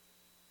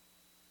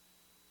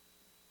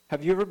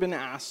Have you ever been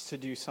asked to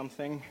do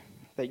something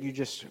that you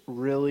just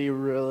really,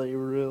 really,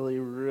 really,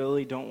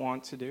 really don't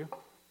want to do?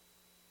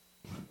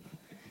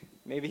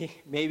 Maybe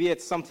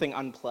it's something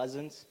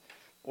unpleasant,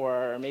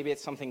 or maybe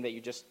it's something that you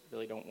just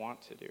really don't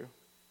want to do.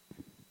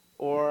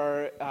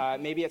 Or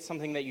maybe it's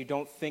something that you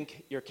don't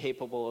think you're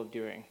capable of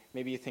doing.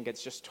 Maybe you think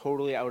it's just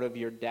totally out of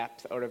your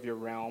depth, out of your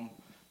realm.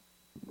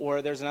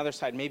 Or there's another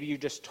side. Maybe you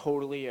just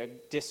totally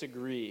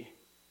disagree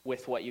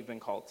with what you've been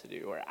called to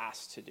do or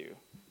asked to do.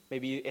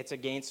 Maybe it's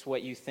against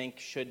what you think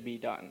should be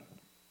done.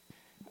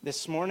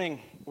 This morning,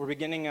 we're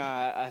beginning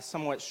a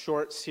somewhat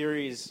short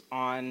series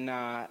on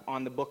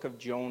the book of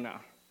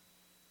Jonah.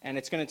 And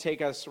it's going to take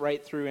us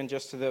right through in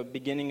just to the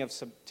beginning of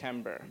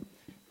September.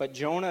 But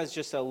Jonah is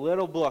just a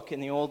little book in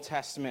the Old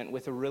Testament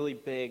with a really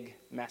big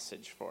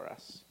message for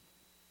us.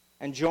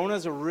 And Jonah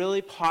is a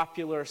really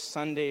popular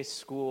Sunday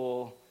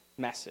school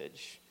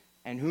message.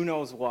 And who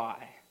knows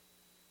why?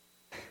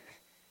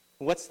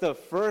 What's the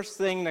first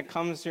thing that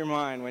comes to your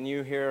mind when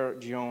you hear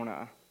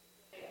Jonah?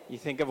 You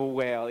think of a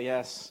whale,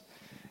 yes.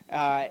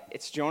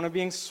 It's Jonah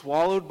being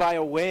swallowed by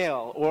a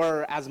whale,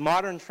 or as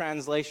modern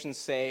translations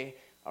say,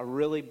 a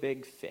really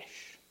big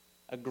fish,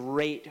 a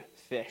great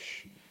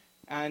fish.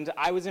 And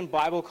I was in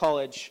Bible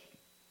college,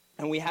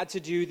 and we had to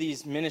do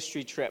these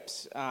ministry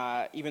trips,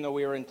 even though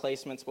we were in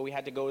placements, but we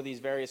had to go to these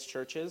various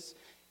churches,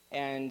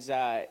 and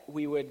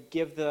we would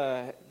give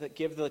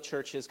the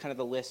churches kind of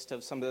the list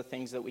of some of the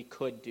things that we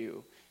could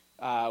do.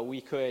 We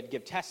could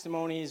give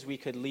testimonies, we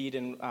could lead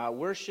in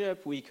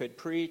worship, we could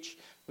preach,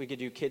 we could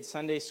do kids'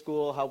 Sunday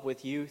school, help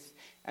with youth.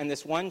 And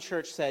this one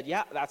church said,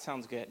 yeah, that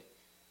sounds good.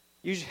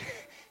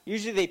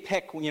 Usually they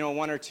pick,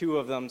 one or two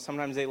of them.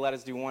 Sometimes they let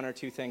us do one or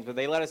two things, but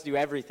they let us do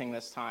everything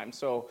this time.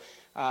 So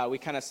we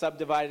kind of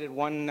subdivided.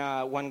 One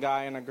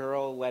guy and a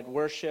girl led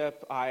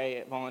worship.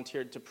 I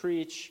volunteered to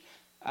preach.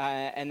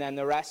 And then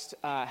the rest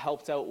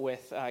helped out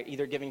with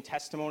either giving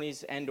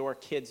testimonies and or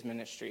kids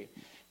ministry.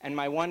 And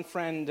my one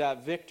friend,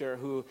 Victor,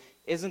 who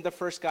isn't the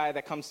first guy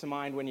that comes to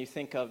mind when you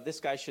think of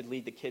this guy should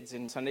lead the kids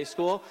in Sunday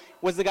school,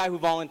 was the guy who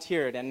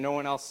volunteered, and no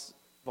one else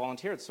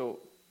volunteered. So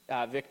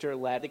Victor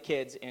led the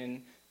kids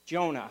in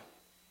Jonah.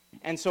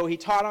 And so he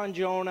taught on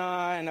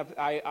Jonah, and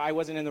I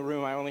wasn't in the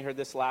room. I only heard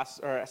this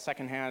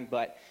secondhand,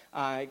 but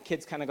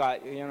kids kind of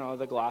got,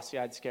 the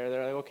glossy-eyed scare.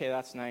 They're like, okay,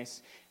 that's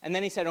nice. And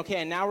then he said, okay,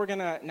 and now we're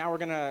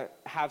gonna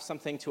have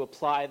something to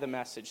apply the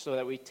message so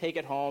that we take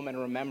it home and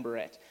remember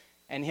it.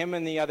 And him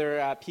and the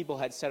other people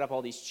had set up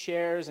all these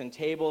chairs and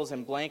tables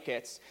and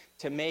blankets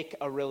to make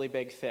a really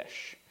big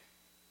fish.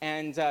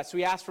 And so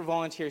he asked for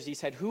volunteers. He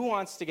said, who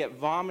wants to get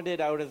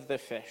vomited out of the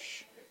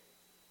fish?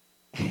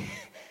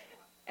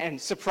 And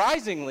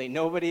surprisingly,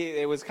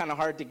 it was kind of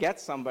hard to get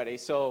somebody.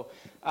 So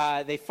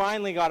they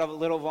finally got a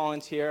little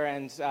volunteer,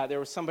 and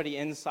there was somebody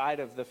inside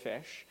of the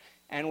fish.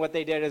 And what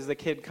they did is the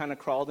kid kind of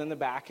crawled in the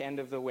back end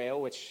of the whale,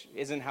 which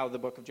isn't how the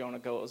book of Jonah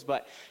goes,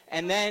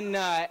 and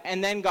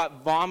then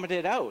got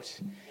vomited out.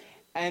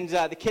 And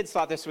the kids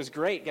thought this was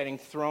great, getting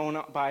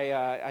thrown by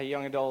a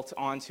young adult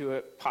onto a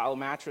pile of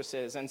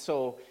mattresses. And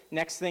so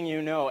next thing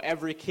you know,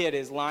 every kid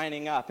is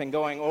lining up and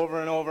going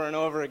over and over and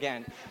over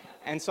again.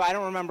 And so I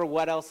don't remember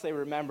what else they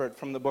remembered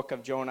from the book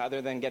of Jonah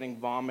other than getting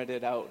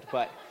vomited out.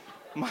 But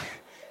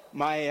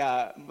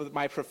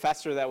my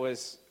professor that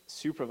was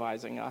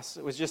supervising us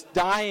was just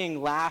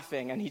dying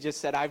laughing, and he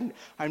just said,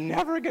 I'm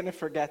never going to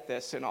forget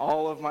this in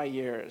all of my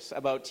years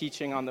about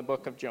teaching on the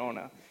book of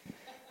Jonah.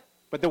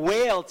 But the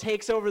whale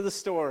takes over the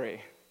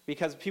story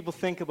because people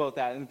think about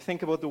that and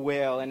think about the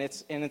whale, and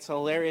it's a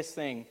hilarious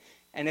thing,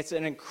 and it's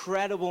an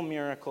incredible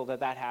miracle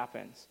that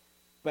happens.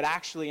 But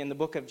actually, in the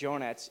book of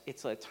Jonah,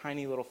 it's a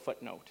tiny little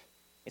footnote.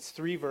 It's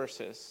 3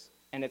 verses,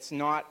 and it's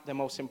not the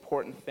most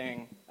important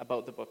thing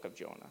about the book of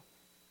Jonah.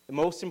 The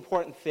most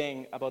important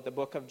thing about the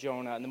book of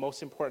Jonah and the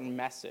most important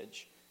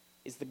message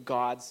is the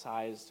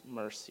God-sized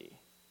mercy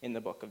in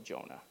the book of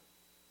Jonah.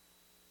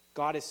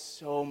 God is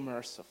so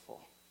merciful.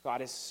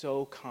 God is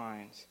so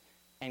kind.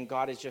 And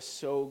God is just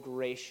so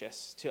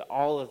gracious to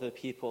all of the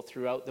people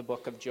throughout the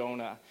book of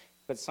Jonah.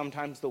 But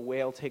sometimes the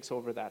whale takes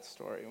over that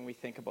story when we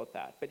think about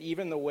that. But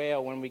even the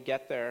whale, when we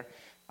get there,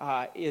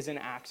 is an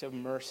act of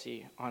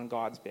mercy on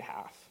God's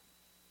behalf.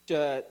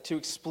 To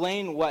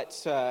explain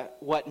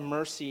what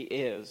mercy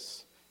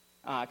is,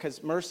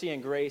 because mercy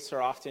and grace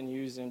are often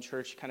used in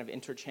church kind of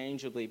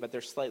interchangeably, but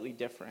they're slightly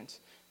different.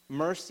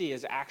 Mercy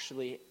is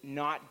actually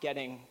not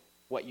getting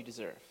what you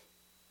deserve.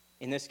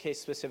 In this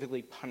case,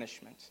 specifically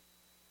punishment.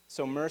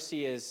 So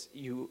mercy is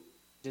you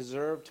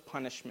deserved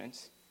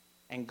punishment,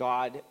 and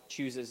God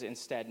chooses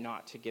instead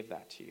not to give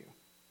that to you.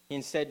 He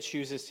instead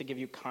chooses to give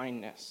you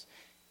kindness.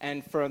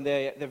 And from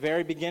the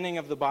very beginning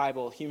of the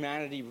Bible,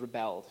 humanity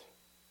rebelled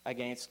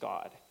against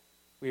God.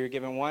 We were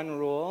given one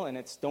rule, and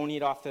it's don't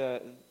eat off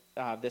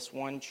this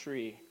one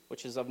tree,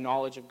 which is of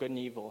knowledge of good and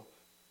evil.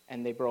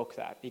 And they broke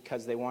that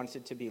because they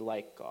wanted to be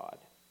like God.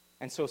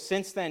 And so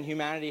since then,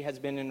 humanity has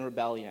been in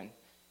rebellion.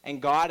 And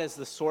God, as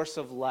the source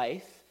of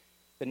life,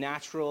 the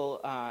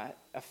natural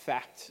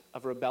effect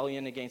of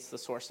rebellion against the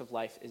source of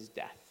life is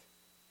death.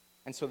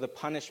 And so the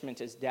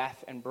punishment is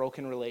death and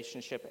broken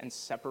relationship and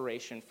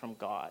separation from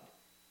God.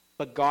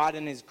 But God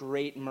in his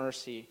great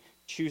mercy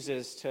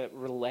chooses to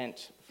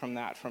relent from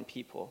that, from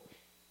people.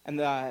 And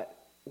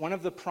one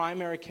of the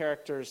primary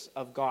characters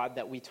of God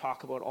that we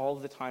talk about all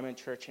the time in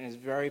church and is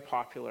very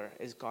popular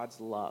is God's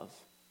love.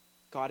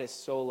 God is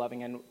so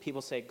loving, and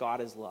people say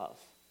God is love.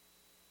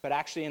 But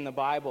actually in the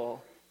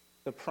Bible,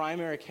 the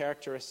primary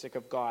characteristic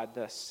of God,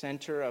 the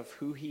center of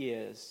who he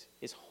is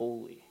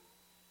holy.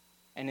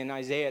 And in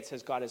Isaiah it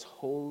says God is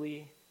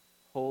holy,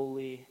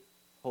 holy,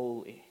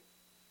 holy.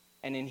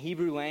 And in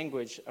Hebrew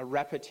language, a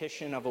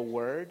repetition of a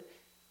word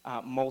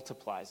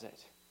multiplies it.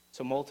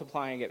 So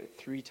multiplying it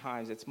 3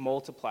 times, it's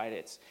multiplied.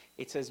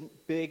 It's as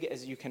big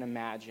as you can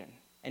imagine.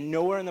 And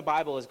nowhere in the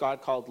Bible is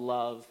God called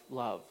love,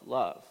 love,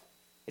 love.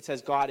 It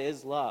says God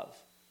is love.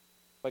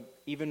 But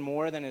even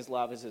more than his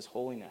love is his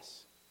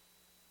holiness.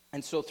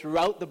 And so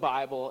throughout the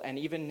Bible, and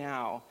even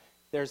now,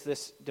 there's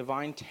this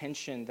divine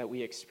tension that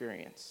we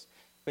experience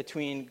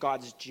between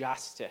God's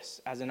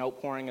justice as an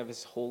outpouring of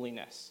his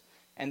holiness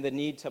and the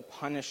need to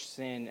punish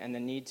sin and the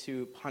need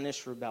to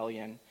punish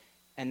rebellion,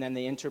 and then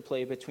the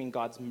interplay between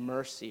God's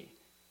mercy,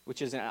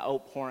 which is an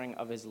outpouring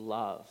of his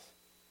love.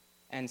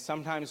 And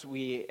sometimes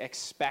we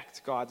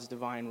expect God's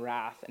divine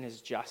wrath and his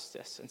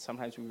justice, and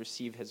sometimes we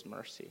receive his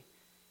mercy.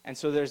 And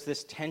so there's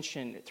this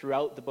tension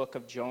throughout the book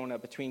of Jonah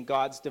between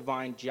God's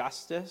divine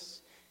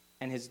justice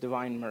and his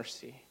divine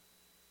mercy.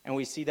 And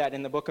we see that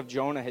in the book of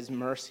Jonah, his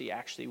mercy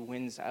actually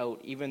wins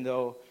out, even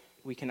though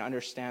we can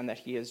understand that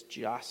he is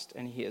just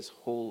and he is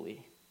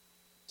holy.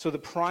 So the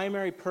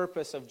primary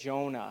purpose of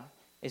Jonah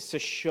is to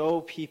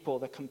show people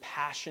the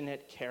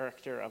compassionate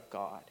character of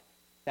God.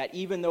 That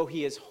even though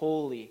he is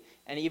holy,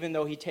 and even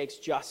though he takes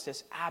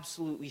justice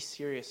absolutely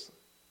seriously,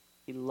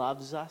 he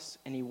loves us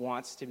and he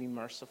wants to be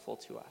merciful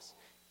to us.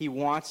 He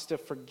wants to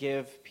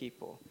forgive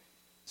people.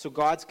 So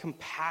God's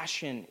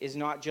compassion is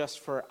not just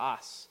for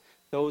us,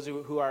 those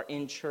who are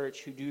in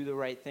church, who do the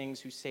right things,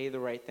 who say the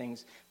right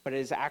things, but it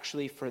is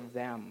actually for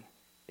them.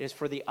 It is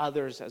for the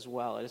others as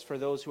well. It is for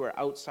those who are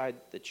outside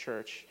the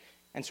church.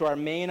 And so our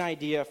main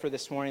idea for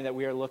this morning that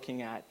we are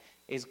looking at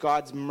is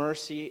God's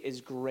mercy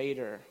is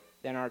greater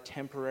than our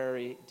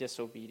temporary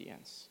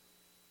disobedience.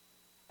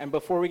 And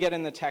before we get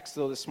in the text,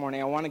 though, this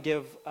morning, I want to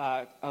give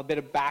a bit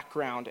of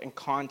background and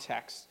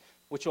context,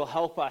 which will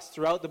help us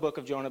throughout the book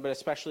of Jonah, but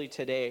especially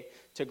today,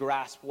 to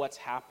grasp what's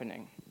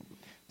happening.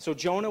 So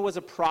Jonah was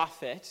a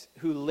prophet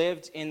who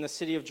lived in the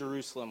city of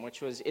Jerusalem,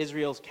 which was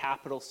Israel's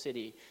capital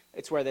city.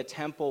 It's where the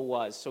temple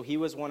was. So he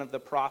was one of the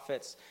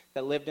prophets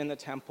that lived in the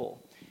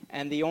temple.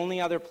 And the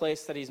only other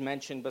place that he's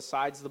mentioned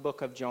besides the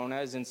book of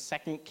Jonah is in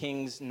 2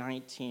 Kings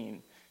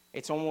 19.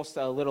 It's almost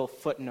a little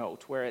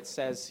footnote where it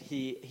says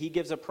he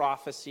gives a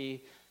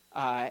prophecy,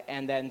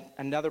 and then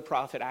another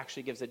prophet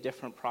actually gives a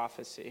different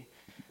prophecy.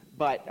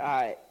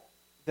 But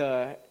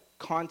the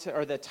content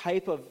or the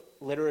type of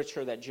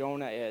literature that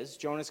Jonah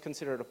is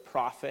considered a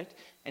prophet,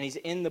 and he's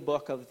in the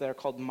book of, they're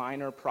called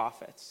minor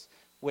prophets,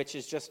 which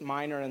is just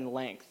minor in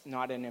length,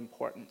 not in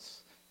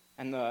importance.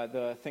 And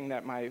the thing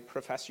that my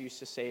professor used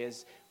to say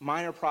is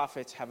minor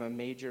prophets have a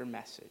major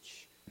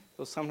message.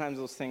 So sometimes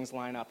those things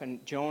line up,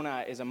 and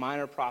Jonah is a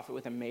minor prophet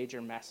with a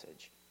major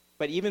message.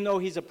 But even though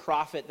he's a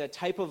prophet, the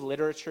type of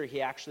literature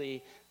he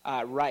actually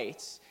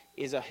writes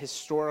is a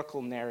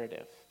historical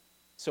narrative.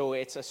 So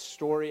it's a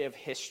story of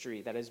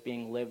history that is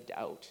being lived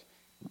out.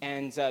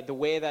 And the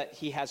way that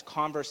he has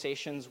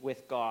conversations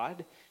with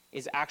God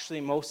is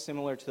actually most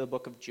similar to the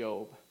book of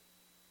Job.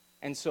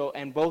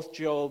 And both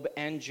Job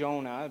and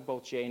Jonah,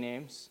 both J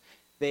names,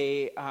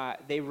 they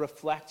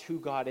reflect who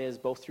God is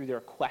both through their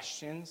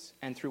questions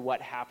and through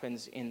what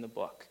happens in the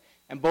book.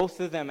 And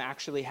both of them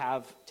actually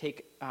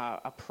take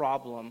a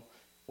problem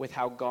with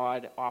how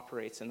God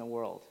operates in the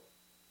world.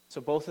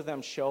 So both of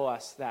them show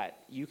us that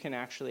you can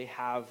actually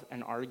have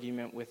an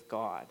argument with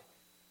God.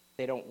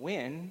 They don't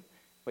win,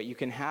 but you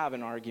can have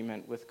an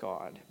argument with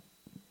God.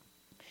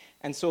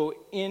 And so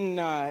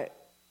through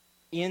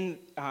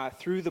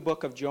the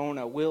book of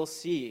Jonah, we'll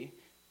see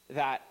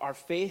that our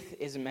faith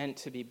is meant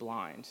to be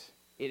blind.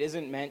 It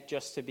isn't meant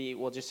just to be,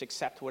 we'll just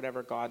accept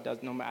whatever God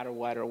does no matter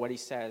what or what he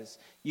says.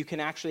 You can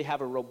actually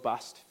have a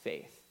robust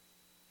faith.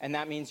 And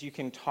that means you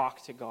can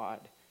talk to God.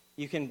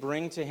 You can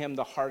bring to him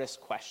the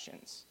hardest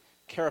questions.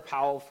 Kara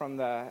Powell from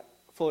the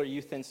Fuller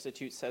Youth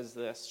Institute says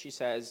this. She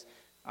says,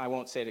 I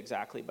won't say it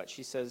exactly, but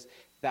she says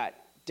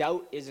that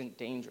doubt isn't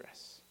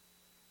dangerous.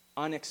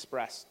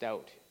 Unexpressed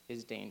doubt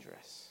is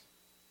dangerous.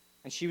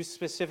 And she was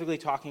specifically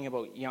talking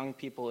about young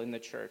people in the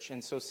church.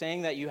 And so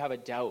saying that you have a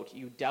doubt,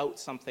 you doubt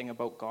something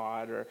about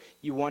God, or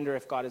you wonder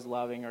if God is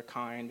loving or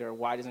kind, or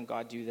why doesn't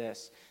God do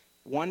this,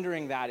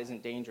 wondering that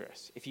isn't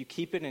dangerous. If you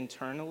keep it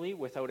internally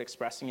without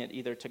expressing it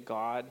either to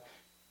God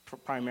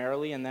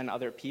primarily and then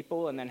other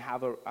people, and then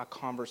have a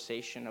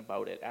conversation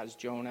about it as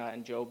Jonah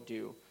and Job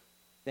do,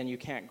 then you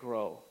can't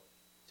grow.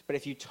 But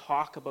if you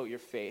talk about your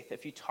faith,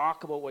 if you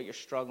talk about what you're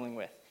struggling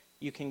with,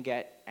 you can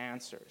get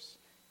answers.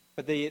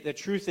 But the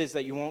truth is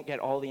that you won't get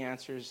all the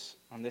answers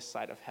on this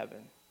side of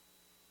heaven.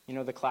 You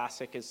know, the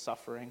classic is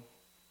suffering.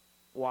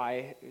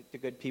 why the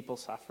good people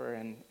suffer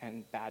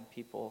and bad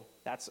people.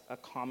 That's a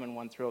common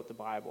one throughout the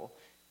Bible.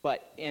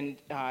 But in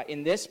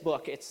this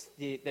book, it's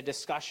the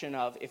discussion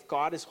of, if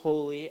God is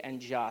holy and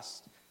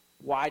just,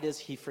 why does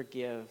he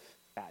forgive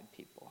bad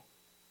people?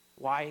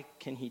 Why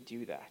can he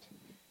do that?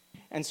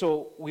 And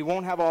so we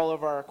won't have all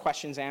of our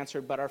questions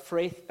answered, but our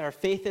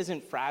faith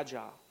isn't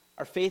fragile.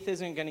 Our faith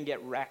isn't going to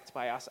get wrecked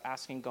by us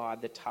asking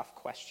God the tough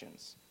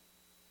questions.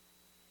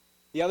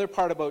 The other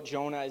part about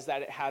Jonah is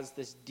that it has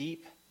this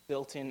deep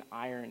built-in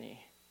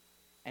irony,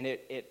 and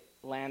it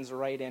lands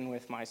right in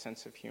with my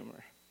sense of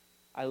humor.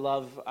 I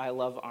love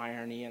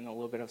irony and a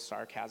little bit of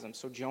sarcasm.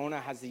 So Jonah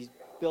has these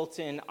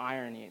built-in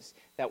ironies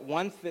that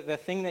the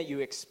thing that you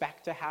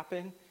expect to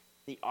happen,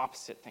 the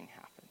opposite thing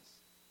happens,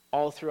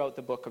 all throughout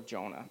the book of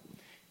Jonah.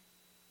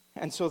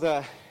 And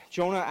so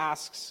Jonah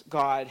asks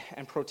God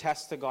and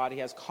protests to God. He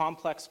has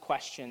complex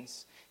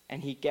questions,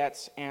 and he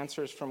gets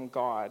answers from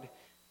God,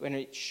 and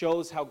it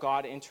shows how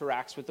God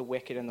interacts with the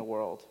wicked in the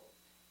world.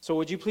 So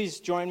would you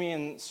please join me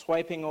in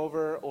swiping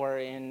over or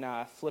in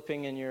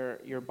flipping in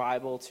your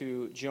Bible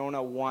to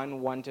Jonah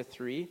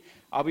 1:1-3.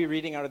 I'll be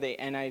reading out of the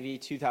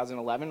NIV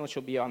 2011, which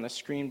will be on the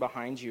screen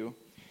behind you.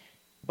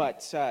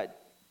 But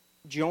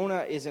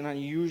Jonah is an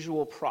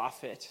unusual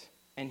prophet,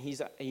 and he's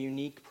a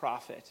unique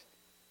prophet.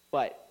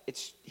 But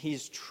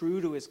he's true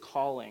to his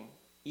calling,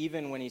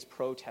 even when he's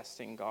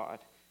protesting God.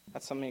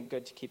 That's something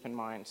good to keep in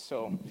mind.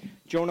 So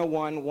Jonah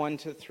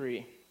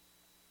 1:1-3.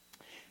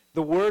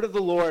 The word of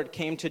the Lord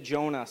came to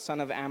Jonah, son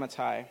of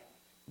Amittai.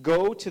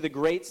 Go to the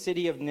great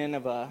city of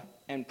Nineveh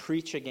and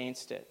preach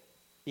against it,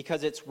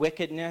 because its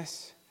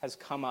wickedness has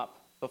come up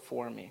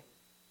before me.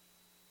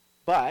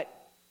 But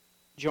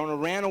Jonah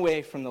ran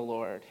away from the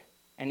Lord,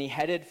 and he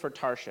headed for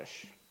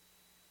Tarshish.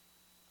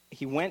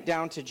 He went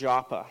down to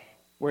Joppa,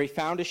 where he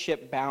found a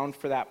ship bound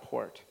for that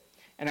port.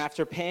 And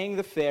after paying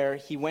the fare,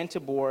 he went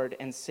aboard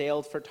and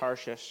sailed for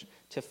Tarshish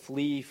to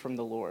flee from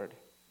the Lord.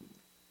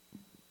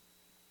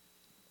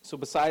 So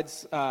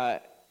besides the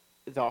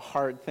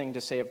hard thing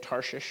to say of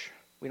Tarshish,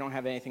 we don't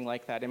have anything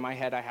like that. In my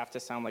head, I have to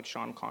sound like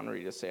Sean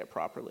Connery to say it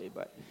properly,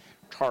 but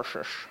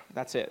Tarshish,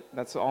 that's it.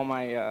 That's all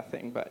my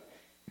thing. But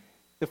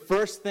the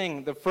first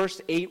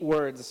 8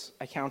 words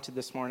I counted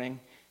this morning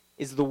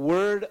is the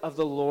word of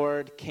the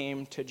Lord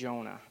came to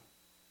Jonah.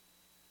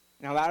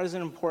 Now that is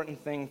an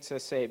important thing to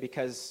say,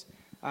 because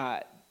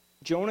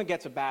Jonah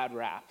gets a bad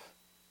rap.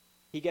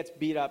 He gets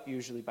beat up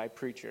usually by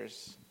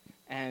preachers.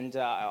 And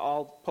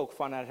I'll poke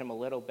fun at him a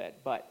little bit,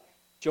 but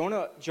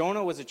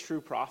Jonah was a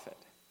true prophet.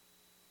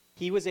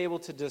 He was able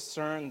to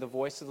discern the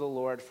voice of the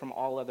Lord from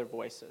all other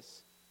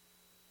voices.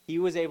 He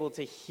was able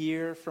to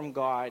hear from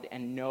God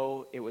and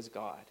know it was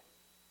God.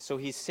 So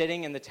he's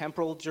sitting in the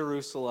temple of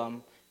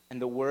Jerusalem,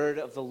 and the word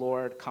of the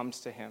Lord comes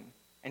to him,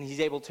 and he's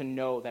able to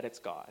know that it's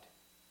God.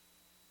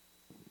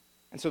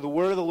 And so the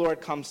word of the Lord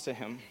comes to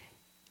him.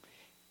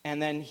 And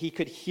then he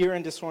could hear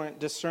and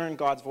discern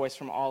God's voice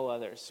from all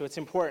others. So it's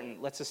important.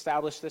 Let's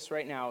establish this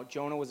right now.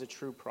 Jonah was a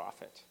true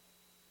prophet.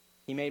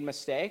 He made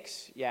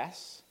mistakes?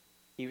 Yes.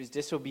 He was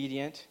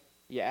disobedient?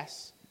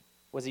 Yes.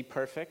 Was he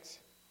perfect?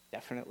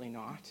 Definitely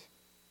not.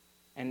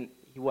 And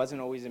he wasn't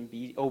always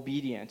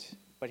obedient,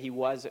 but he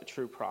was a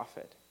true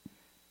prophet.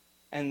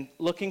 And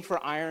looking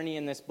for irony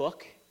in this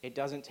book, it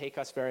doesn't take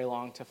us very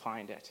long to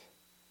find it.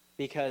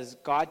 Because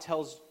God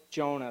tells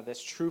Jonah,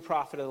 this true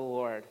prophet of the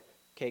Lord,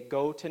 okay,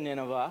 go to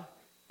Nineveh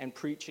and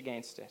preach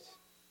against it.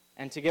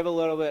 And to give a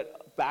little bit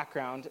of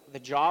background, the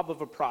job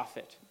of a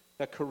prophet,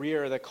 the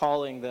career, the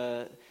calling,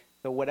 the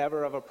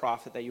whatever of a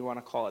prophet that you want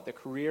to call it, the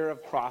career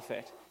of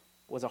prophet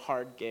was a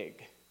hard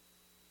gig.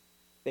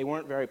 They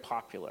weren't very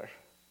popular.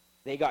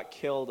 They got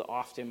killed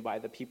often by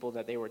the people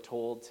that they were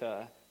told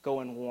to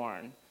go and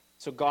warn.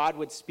 So God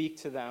would speak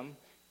to them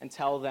and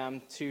tell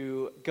them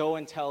to go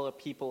and tell a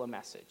people a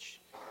message.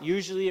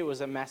 Usually it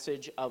was a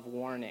message of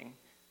warning,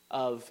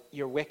 of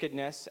your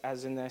wickedness,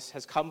 as in this,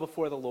 has come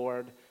before the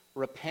Lord,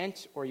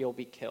 repent or you'll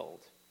be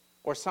killed.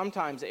 Or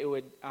sometimes it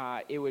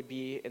would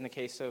be, in the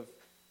case of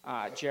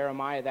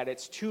Jeremiah, that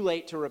it's too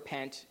late to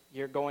repent,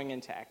 you're going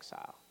into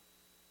exile.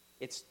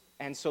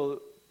 And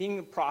so being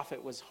a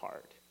prophet was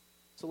hard.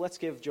 So let's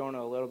give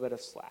Jonah a little bit of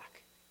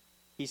slack.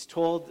 He's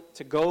told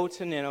to go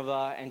to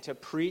Nineveh and to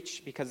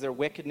preach because their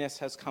wickedness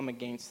has come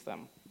against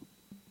them.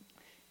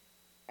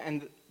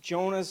 And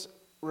Jonah's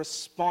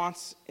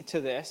response to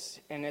this,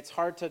 and it's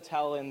hard to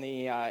tell in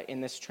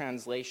this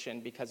translation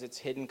because it's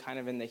hidden kind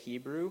of in the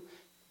Hebrew,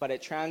 but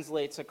it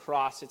translates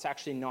across. It's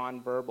actually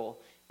nonverbal.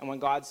 And when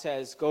God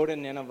says, go to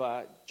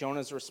Nineveh,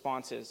 Jonah's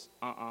response is,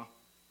 I'm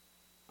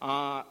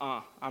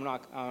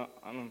not,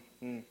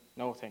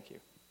 no thank you.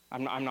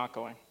 I'm not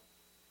going.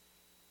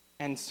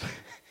 And so,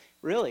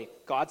 really,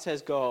 God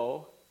says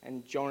go,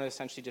 and Jonah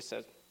essentially just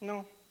says,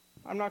 no,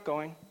 I'm not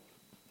going.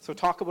 So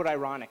talk about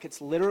ironic.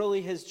 It's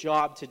literally his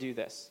job to do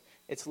this.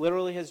 It's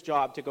literally his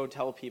job to go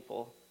tell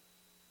people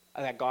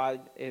that God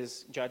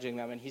is judging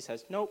them, and he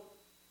says, nope,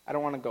 I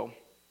don't want to go.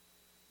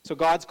 So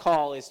God's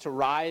call is to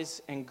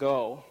rise and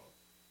go,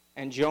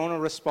 and Jonah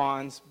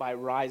responds by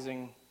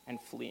rising and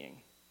fleeing.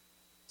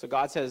 So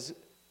God says,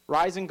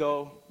 Rise and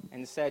go.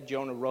 And instead,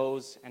 Jonah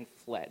rose and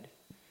fled.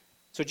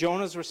 So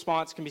Jonah's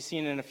response can be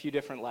seen in a few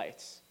different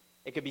lights.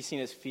 It could be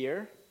seen as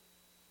fear.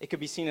 It could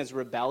be seen as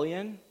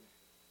rebellion.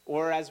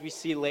 Or as we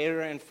see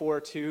later in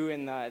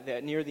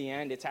 4:2, near the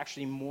end, it's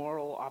actually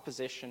moral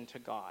opposition to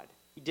God.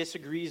 He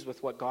disagrees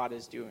with what God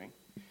is doing.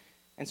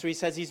 And so he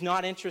says he's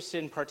not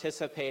interested in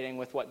participating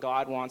with what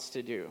God wants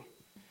to do.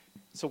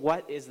 So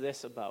what is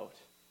this about?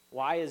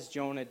 Why is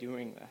Jonah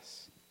doing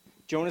this?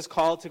 Jonah's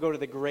called to go to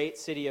the great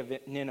city of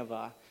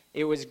Nineveh.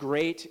 It was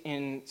great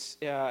in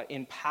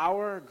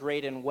power,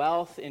 great in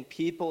wealth, in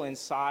people, in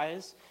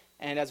size,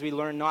 and as we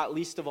learn, not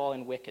least of all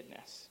in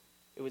wickedness.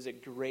 It was a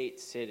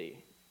great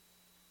city.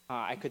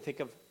 I could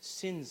think of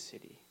Sin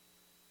City.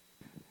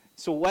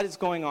 So what is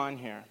going on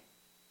here?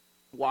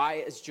 Why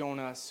is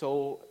Jonah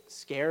so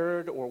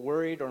scared or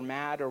worried or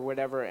mad or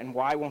whatever, and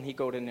why won't he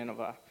go to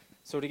Nineveh?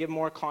 So to give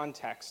more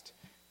context,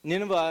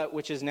 Nineveh,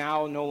 which is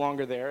now no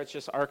longer there, it's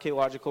just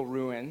archaeological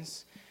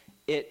ruins,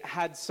 it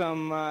had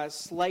some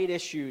slight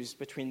issues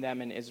between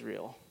them and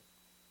Israel.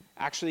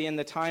 Actually, in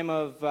the time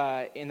of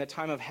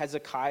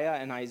Hezekiah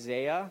and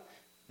Isaiah,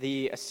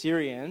 the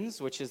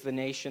Assyrians, which is the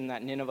nation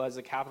that Nineveh is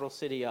the capital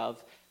city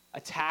of,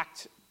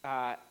 attacked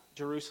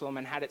Jerusalem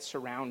and had it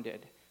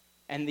surrounded.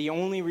 And the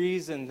only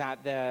reason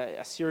that the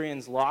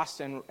Assyrians lost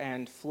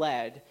and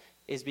fled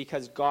is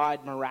because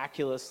God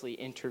miraculously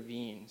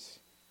intervenes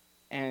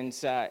and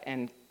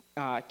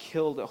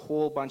killed a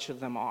whole bunch of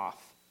them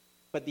off.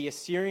 But the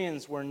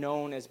Assyrians were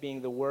known as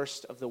being the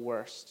worst of the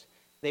worst.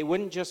 They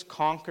wouldn't just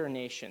conquer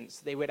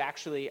nations, they would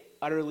actually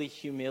utterly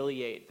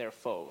humiliate their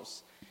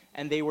foes.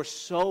 And they were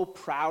so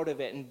proud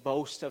of it and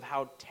boast of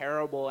how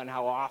terrible and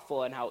how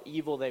awful and how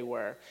evil they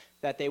were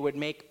that they would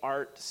make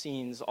art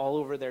scenes all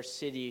over their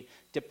city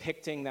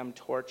depicting them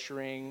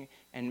torturing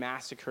and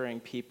massacring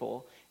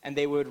people. And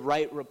they would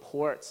write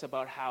reports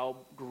about how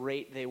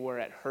great they were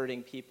at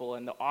hurting people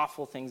and the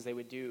awful things they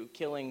would do,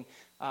 killing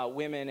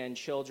women and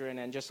children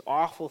and just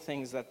awful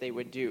things that they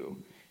would do.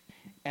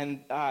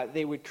 And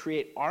they would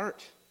create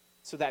art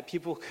so that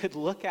people could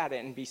look at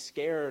it and be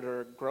scared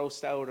or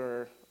grossed out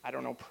or, I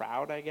don't know,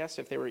 proud, I guess,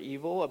 if they were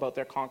evil about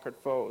their conquered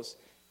foes.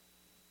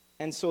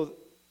 And so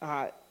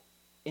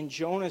in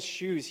Jonah's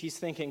shoes, he's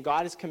thinking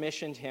God has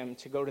commissioned him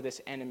to go to this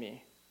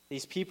enemy,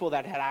 these people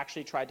that had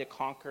actually tried to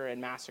conquer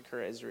and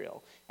massacre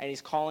Israel. And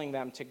he's calling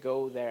them to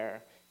go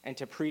there and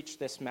to preach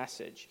this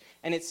message.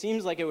 And it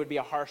seems like it would be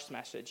a harsh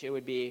message. It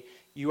would be,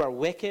 you are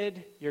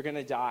wicked, you're going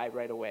to die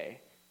right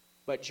away.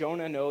 But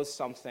Jonah knows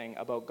something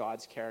about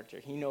God's character.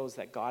 He knows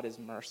that God is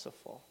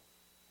merciful.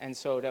 And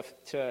so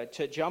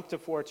to jump to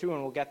 4:2,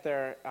 and we'll get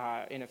there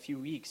in a few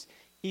weeks,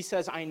 he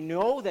says, I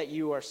know that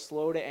you are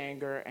slow to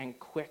anger and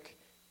quick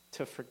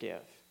to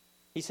forgive.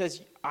 He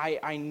says,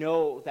 I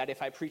know that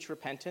if I preach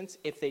repentance,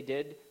 if they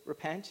did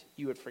repent,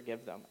 you would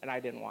forgive them. And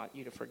I didn't want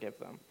you to forgive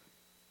them.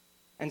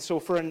 And so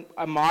for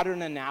a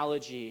modern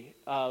analogy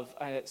of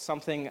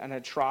an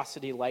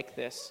atrocity like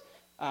this,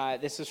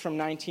 this is from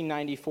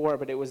 1994,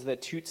 but it was the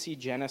Tutsi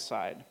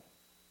genocide.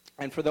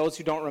 And for those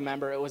who don't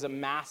remember, it was a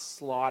mass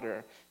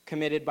slaughter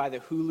committed by the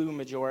Hulu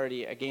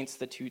majority against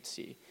the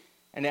Tutsi.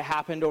 And it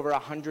happened over a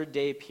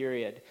 100-day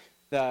period.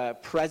 The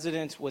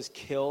president was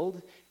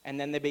killed, and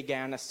then they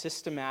began a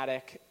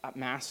systematic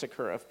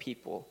massacre of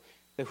people.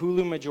 The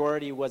Hulu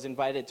majority was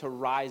invited to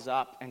rise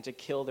up and to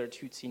kill their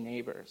Tutsi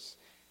neighbors.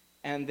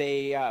 And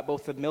they,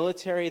 both the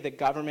military, the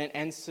government,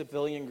 and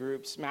civilian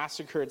groups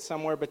massacred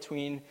somewhere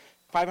between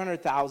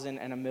 500,000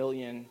 and 1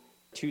 million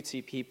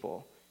Tutsi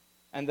people.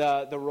 And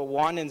the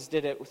Rwandans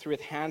did it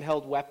with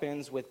handheld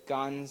weapons, with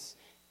guns,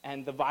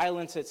 and the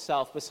violence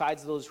itself,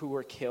 besides those who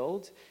were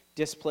killed,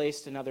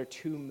 displaced another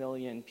 2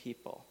 million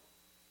people.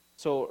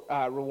 So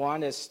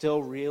Rwanda is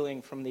still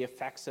reeling from the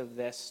effects of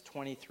this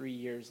 24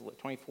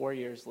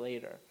 years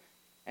later.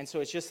 And so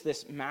it's just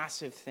this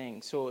massive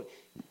thing. So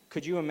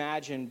could you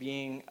imagine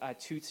being a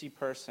Tutsi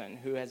person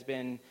who has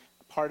been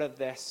part of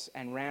this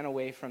and ran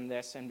away from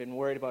this and been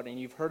worried about it, and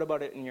you've heard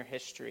about it in your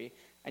history,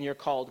 and you're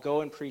called,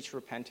 go and preach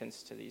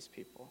repentance to these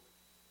people.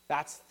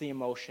 That's the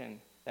emotion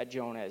that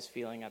Jonah is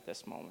feeling at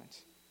this moment.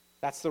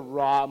 That's the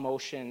raw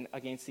emotion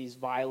against these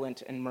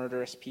violent and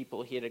murderous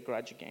people he had a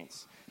grudge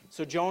against.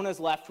 So Jonah's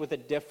left with a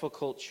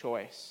difficult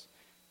choice.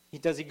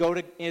 Does he go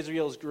to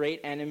Israel's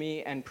great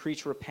enemy and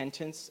preach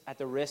repentance at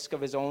the risk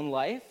of his own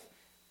life?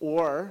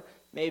 Or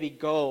maybe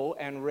go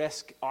and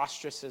risk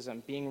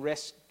ostracism, being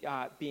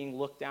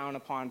looked down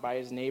upon by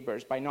his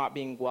neighbors, by not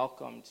being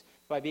welcomed,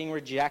 by being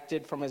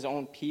rejected from his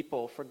own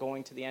people for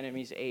going to the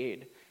enemy's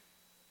aid.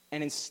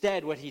 And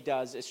instead, what he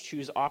does is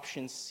choose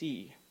option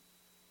C,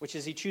 which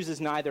is he chooses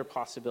neither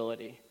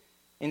possibility.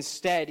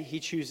 Instead, he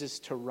chooses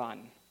to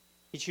run.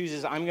 He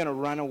chooses, I'm going to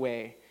run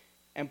away.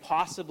 And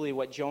possibly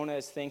what Jonah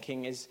is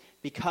thinking is,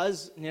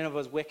 because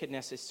Nineveh's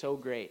wickedness is so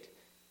great,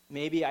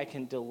 maybe I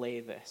can delay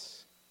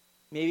this.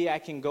 Maybe I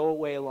can go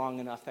away long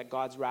enough that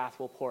God's wrath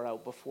will pour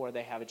out before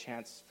they have a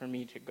chance for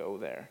me to go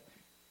there.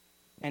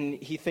 And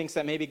he thinks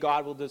that maybe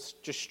God will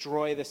just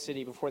destroy the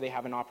city before they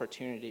have an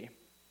opportunity.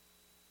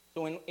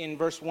 So in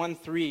verse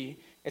 1-3,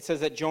 it says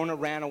that Jonah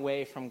ran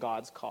away from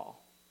God's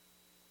call.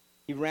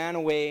 he ran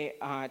away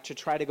to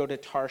try to go to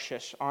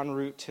Tarshish en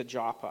route to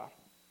Joppa.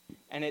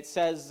 And it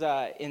says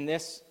in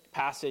this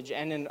passage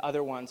and in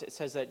other ones, it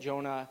says that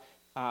Jonah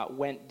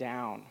went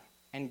down.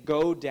 And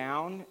go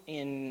down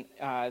in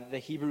the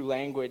Hebrew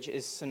language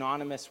is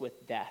synonymous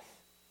with death.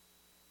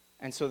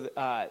 And so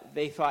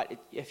they thought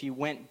if you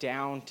went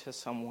down to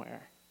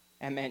somewhere,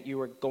 it meant you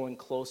were going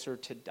closer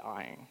to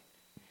dying.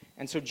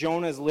 And so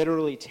Jonah is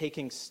literally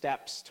taking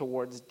steps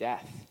towards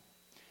death.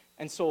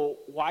 And so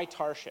why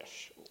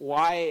Tarshish?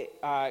 Why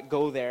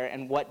go there,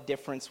 and what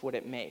difference would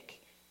it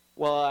make?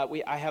 Well,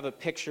 I have a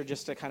picture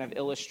just to kind of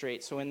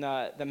illustrate. So in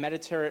the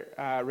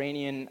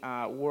Mediterranean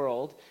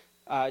world,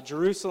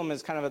 Jerusalem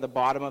is kind of at the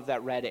bottom of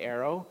that red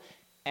arrow.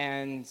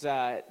 And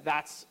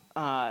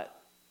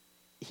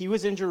he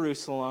was in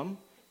Jerusalem,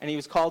 and he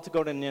was called to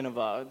go to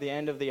Nineveh, the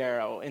end of the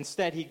arrow.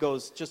 Instead, he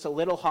goes just a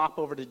little hop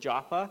over to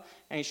Joppa,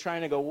 and he's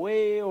trying to go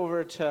way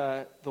over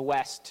to the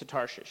west, to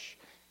Tarshish.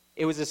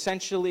 It was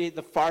essentially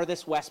the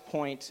farthest west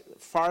point,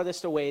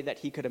 farthest away that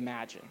he could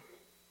imagine.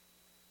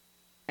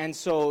 And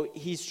so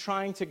he's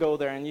trying to go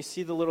there, and you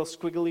see the little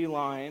squiggly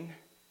line,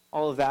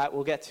 all of that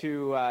we'll get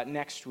to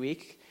next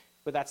week,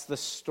 but that's the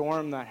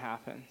storm that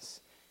happens.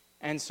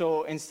 And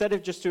so instead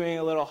of just doing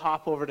a little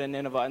hop over to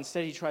Nineveh,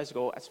 instead he tries to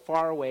go as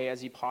far away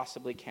as he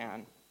possibly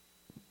can.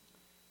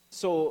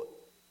 So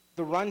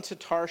the run to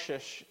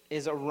Tarshish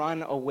is a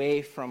run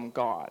away from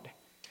God.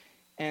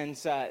 And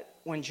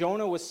when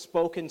Jonah was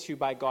spoken to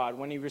by God,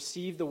 when he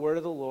received the word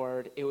of the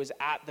Lord, it was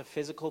at the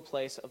physical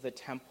place of the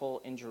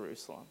temple in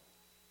Jerusalem.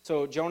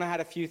 So Jonah had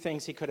a few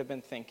things he could have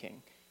been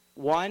thinking.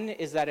 One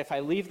is that if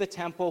I leave the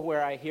temple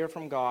where I hear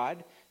from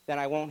God, then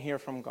I won't hear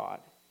from God.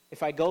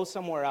 If I go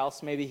somewhere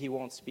else, maybe he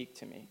won't speak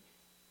to me.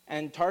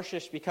 And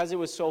Tarshish, because it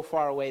was so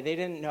far away, they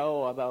didn't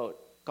know about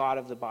God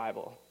of the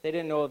Bible. They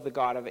didn't know of the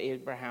God of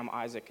Abraham,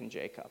 Isaac, and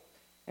Jacob.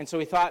 And so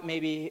he thought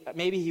maybe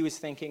he was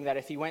thinking that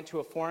if he went to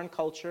a foreign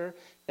culture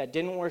that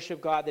didn't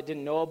worship God, that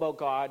didn't know about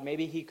God,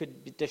 maybe he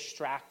could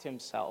distract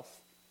himself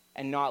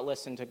and not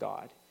listen to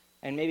God.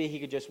 And maybe he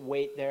could just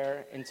wait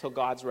there until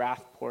God's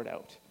wrath poured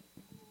out.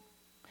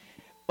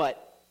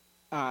 But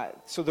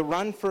so the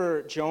run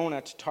for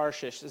Jonah to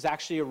Tarshish is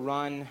actually a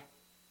run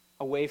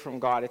away from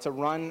God. It's a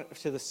run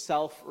to the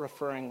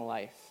self-referring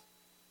life.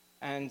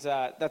 And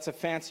that's a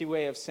fancy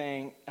way of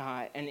saying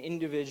an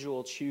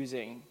individual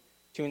choosing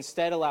to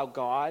instead allow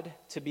God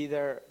to be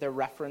their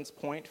reference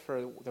point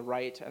for the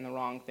right and the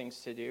wrong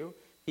things to do.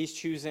 He's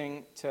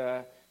choosing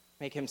to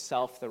make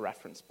himself the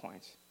reference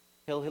point.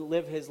 He'll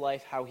live his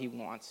life how he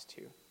wants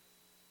to.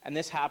 And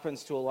this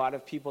happens to a lot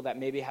of people that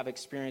maybe have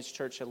experienced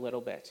church a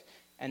little bit.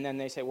 And then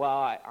they say,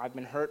 well, I've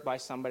been hurt by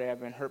somebody, I've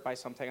been hurt by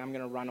something, I'm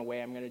going to run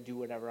away, I'm going to do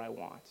whatever I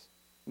want.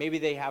 Maybe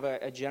they have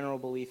a general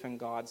belief in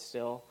God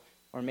still,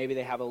 or maybe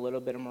they have a little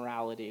bit of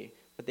morality,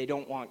 but they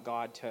don't want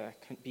God to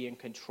be in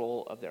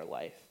control of their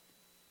life.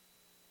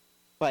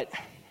 But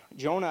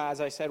Jonah, as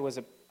I said, was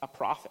a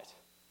prophet.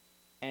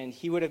 And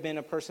he would have been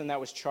a person that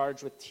was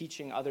charged with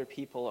teaching other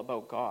people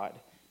about God.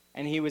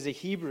 And he was a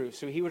Hebrew,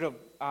 so he would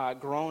have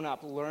grown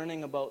up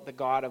learning about the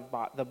God of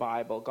the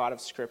Bible, God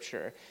of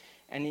Scripture.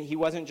 And he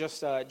wasn't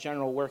just a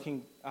general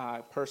working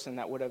person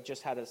that would have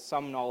just had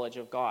some knowledge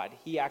of God.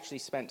 He actually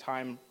spent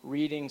time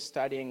reading,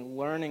 studying,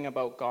 learning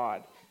about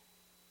God.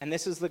 And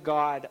this is the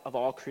God of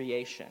all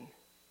creation.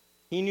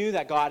 He knew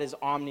that God is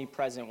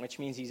omnipresent, which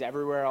means he's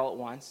everywhere all at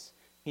once.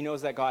 He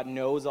knows that God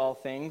knows all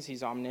things.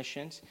 He's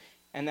omniscient.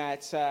 And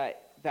that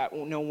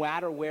no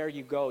matter where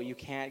you go, you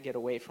can't get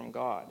away from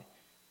God.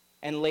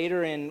 And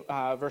later in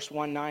verse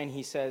 1:9,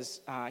 he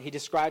says, he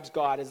describes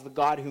God as the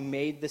God who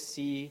made the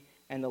sea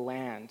and the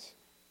land.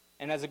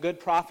 And as a good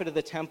prophet of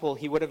the temple,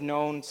 he would have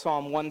known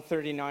Psalm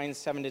 139,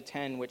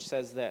 7-10, which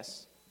says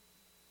this: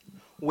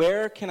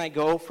 "Where can I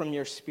go from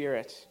your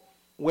spirit?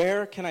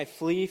 Where can I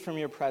flee from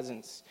your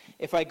presence?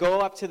 If I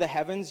go up to the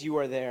heavens, you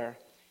are there.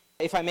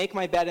 If I make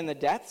my bed in the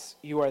depths,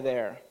 you are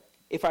there.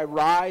 If I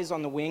rise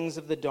on the wings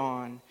of the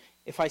dawn,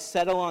 if I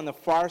settle on the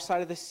far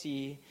side of the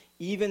sea,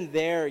 even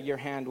there your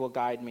hand will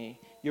guide me.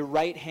 Your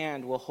right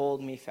hand will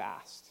hold me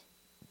fast."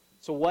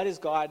 So what is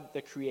God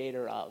the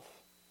creator of?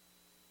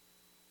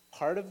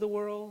 Part of the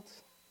world?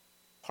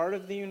 Part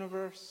of the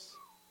universe?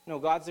 No,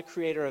 God's the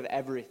creator of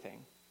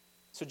everything.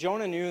 So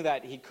Jonah knew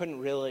that he couldn't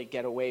really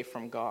get away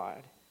from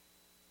God.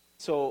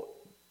 So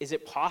is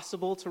it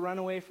possible to run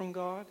away from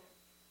God?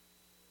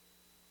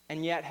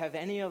 And yet, have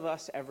any of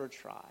us ever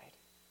tried?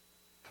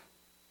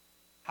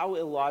 How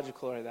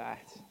illogical are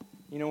that?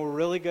 You know, we're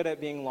really good at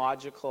being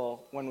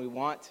logical when we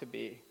want to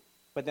be,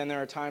 but then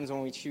there are times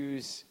when we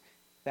choose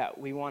that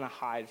we want to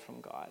hide from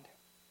God.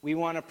 We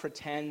want to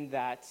pretend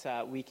that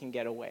we can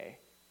get away.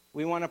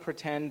 We want to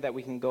pretend that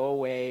we can go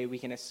away, we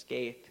can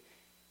escape.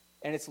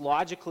 And it's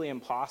logically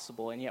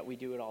impossible, and yet we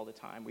do it all the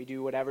time. We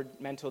do whatever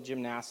mental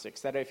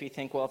gymnastics, that if you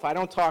think, well, if I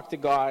don't talk to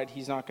God,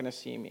 he's not going to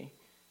see me.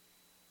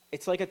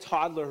 It's like a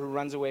toddler who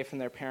runs away from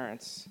their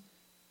parents.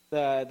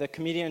 The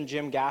comedian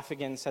Jim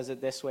Gaffigan says it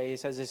this way. He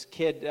says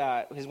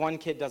his one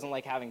kid doesn't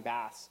like having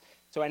baths.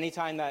 So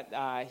anytime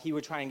that he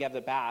would try and get the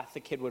bath,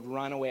 the kid would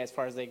run away as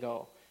far as they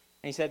go.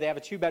 And he said they have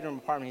a 2-bedroom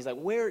apartment. He's like,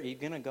 where are you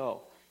going to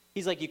go?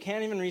 He's like, you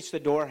can't even reach the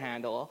door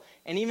handle.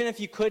 And even if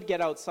you could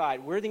get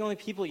outside, we're the only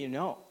people you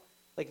know.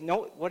 Like,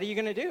 no, what are you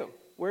going to do?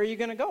 Where are you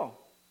going to go?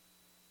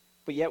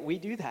 But yet we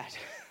do that.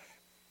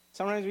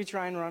 Sometimes we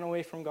try and run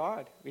away from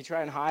God. We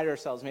try and hide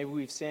ourselves. Maybe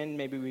we've sinned.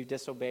 Maybe we've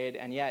disobeyed.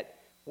 And yet,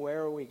 where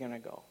are we going to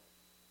go?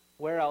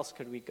 Where else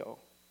could we go?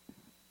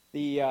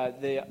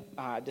 The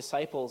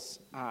disciples,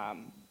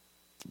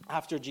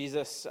 after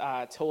Jesus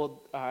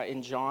told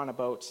in John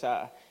about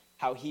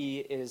how he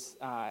is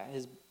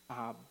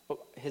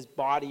his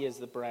body is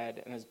the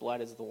bread and his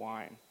blood is the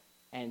wine,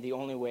 and the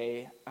only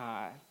way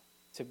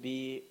to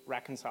be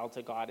reconciled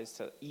to God is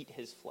to eat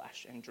his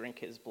flesh and drink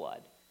his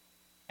blood.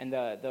 And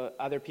the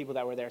other people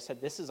that were there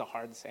said, this is a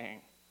hard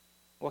saying.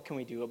 What can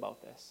we do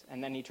about this?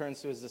 And then he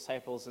turns to his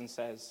disciples and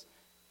says,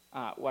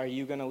 well, are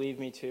you going to leave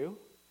me too?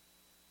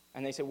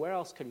 And they said, where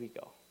else could we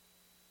go?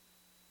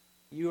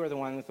 You are the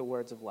one with the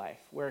words of life.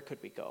 Where could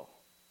we go?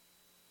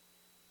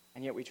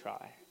 And yet we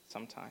try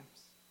sometimes.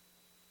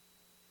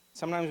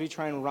 Sometimes we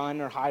try and run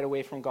or hide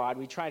away from God.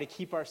 We try to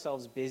keep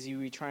ourselves busy.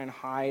 We try and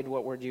hide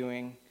what we're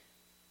doing.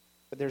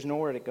 But there's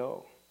nowhere to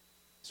go.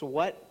 So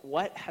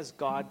what has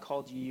God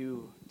called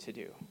you to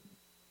do?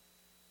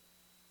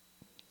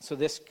 So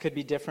this could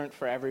be different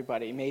for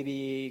everybody.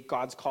 Maybe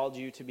God's called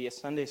you to be a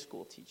Sunday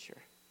school teacher,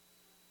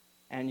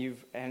 and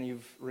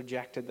you've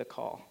rejected the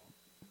call.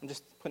 I'm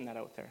just putting that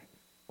out there.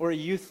 Or a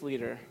youth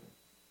leader,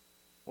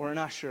 or an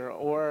usher,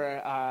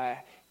 or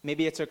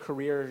maybe it's a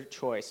career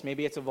choice.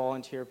 Maybe it's a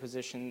volunteer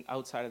position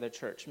outside of the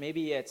church.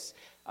 Maybe it's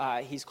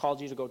he's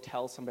called you to go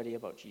tell somebody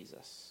about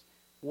Jesus.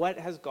 What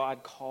has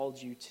God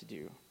called you to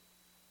do?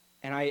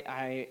 And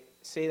I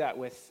say that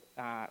with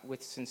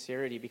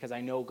sincerity because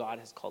I know God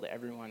has called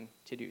everyone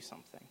to do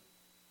something.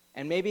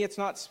 And maybe it's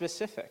not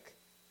specific.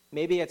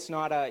 Maybe it's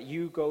not a,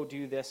 you go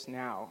do this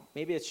now.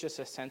 Maybe it's just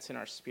a sense in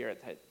our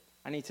spirit that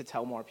I need to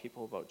tell more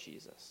people about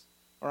Jesus.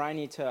 Or I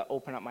need to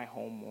open up my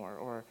home more,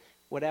 or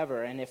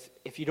whatever. And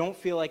if you don't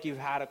feel like you've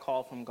had a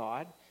call from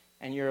God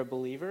and you're a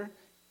believer,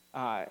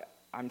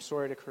 I'm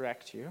sorry to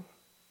correct you.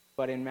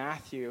 But in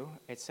Matthew,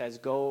 it says,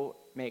 go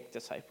make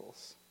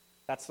disciples.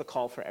 That's the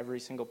call for every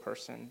single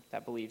person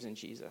that believes in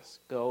Jesus.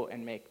 Go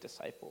and make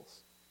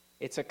disciples.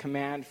 It's a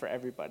command for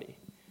everybody.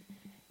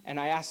 And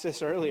I asked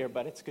this earlier,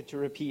 but it's good to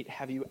repeat.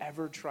 Have you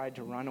ever tried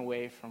to run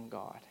away from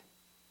God?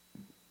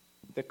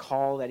 The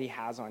call that he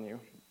has on you.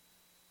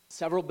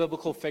 Several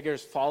biblical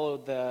figures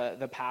followed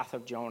the path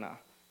of Jonah,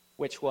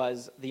 which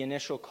was the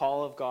initial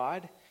call of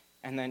God,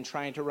 and then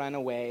trying to run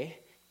away,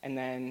 and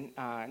then,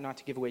 not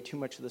to give away too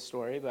much of the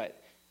story,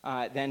 but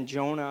then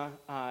Jonah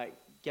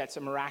gets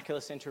a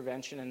miraculous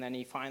intervention, and then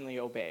he finally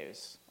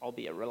obeys,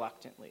 albeit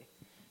reluctantly.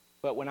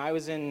 But when I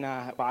was in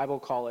Bible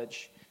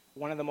college,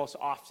 one of the most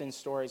often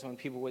stories when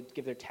people would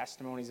give their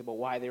testimonies about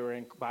why they were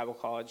in Bible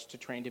college to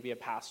train to be a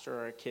pastor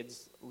or a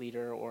kids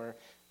leader or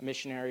a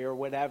missionary or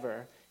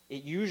whatever,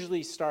 it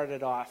usually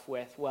started off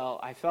with, well,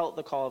 I felt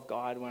the call of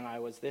God when I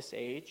was this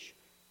age,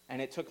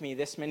 and it took me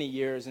this many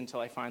years until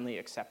I finally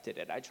accepted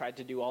it. I tried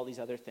to do all these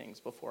other things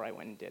before I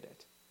went and did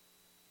it.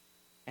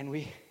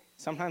 And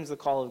sometimes the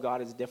call of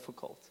God is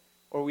difficult,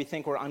 or we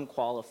think we're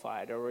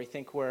unqualified, or we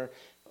think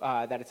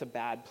that it's a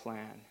bad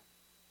plan.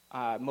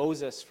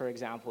 Moses, for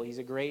example, he's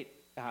a great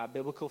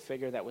biblical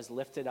figure that was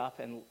lifted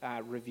up and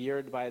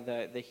revered by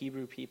the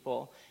Hebrew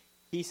people.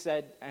 He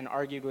said and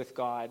argued with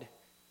God,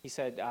 he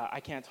said,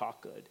 I can't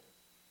talk good.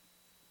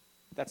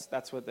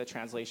 That's what the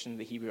translation of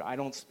the Hebrew, I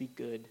don't speak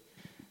good.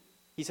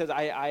 He says,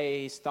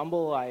 I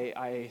stumble,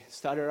 I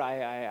stutter,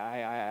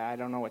 I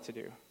don't know what to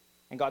do.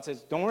 And God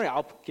says, don't worry,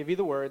 I'll give you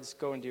the words,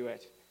 go and do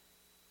it.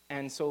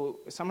 And so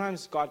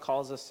sometimes God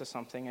calls us to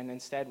something, and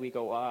instead we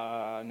go,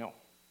 no,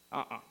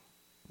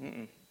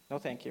 no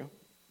thank you.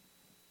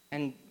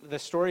 And the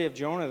story of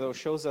Jonah, though,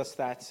 shows us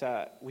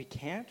that we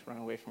can't run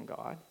away from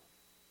God.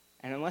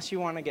 And unless you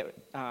want to get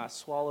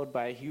swallowed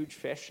by a huge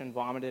fish and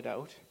vomited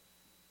out,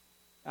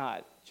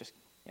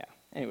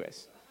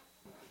 anyways.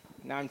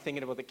 Now I'm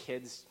thinking about the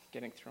kids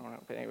getting thrown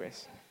out, but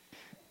anyways.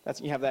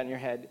 You have that in your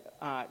head.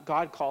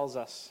 God calls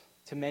us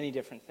to many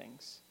different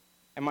things.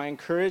 And my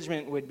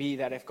encouragement would be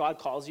that if God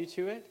calls you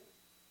to it,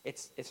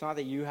 it's not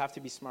that you have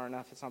to be smart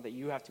enough. It's not that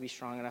you have to be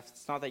strong enough.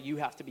 It's not that you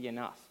have to be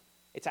enough.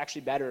 It's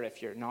actually better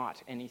if you're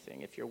not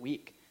anything, if you're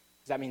weak,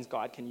 because that means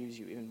God can use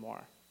you even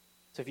more.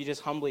 So if you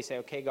just humbly say,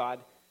 okay, God,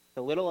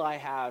 the little I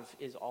have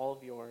is all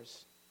of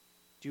yours.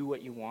 Do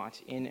what you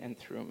want in and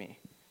through me.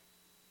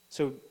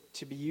 So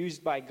to be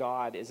used by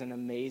God is an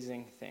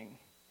amazing thing.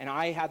 And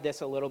I had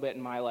this a little bit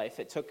in my life.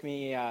 It took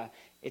me a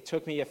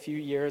few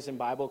years in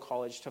Bible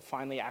college to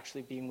finally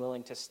actually being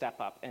willing to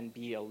step up and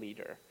be a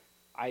leader.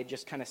 I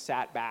just kind of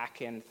sat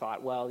back and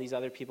thought, well, these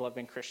other people have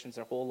been Christians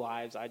their whole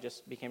lives. I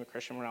just became a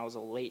Christian when I was a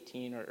late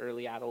teen or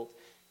early adult.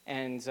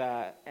 And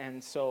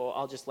so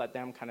I'll just let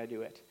them kind of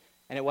do it.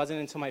 And it wasn't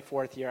until my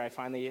fourth year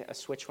a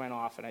switch went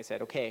off and I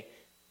said, okay,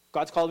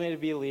 God's called me to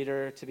be a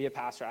leader, to be a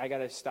pastor. I got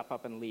to step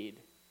up and lead.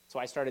 So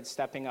I started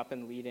stepping up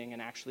and leading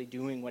and actually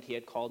doing what he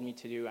had called me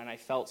to do, and I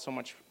felt so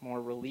much more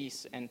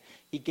release. And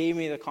he gave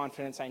me the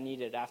confidence I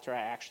needed after I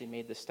actually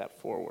made the step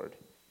forward.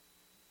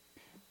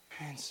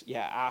 And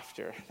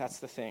after. That's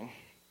the thing.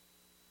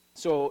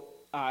 So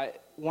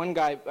one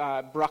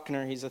guy,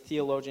 Bruckner, he's a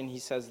theologian, he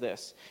says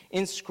this.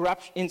 In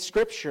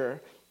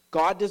Scripture,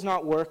 God does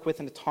not work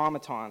with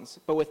automatons,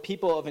 but with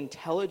people of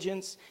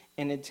intelligence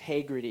and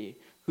integrity,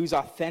 whose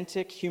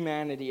authentic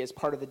humanity is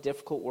part of the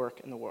difficult work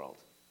in the world.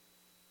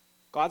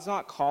 God's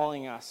not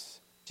calling us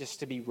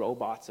just to be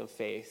robots of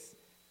faith.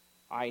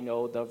 I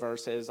know the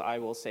verses, I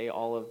will say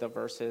all of the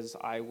verses,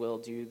 I will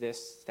do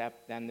this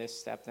step, then this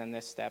step, then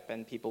this step,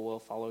 and people will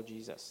follow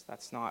Jesus.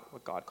 That's not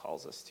what God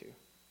calls us to.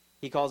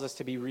 He calls us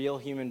to be real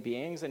human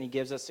beings, and he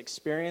gives us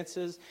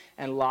experiences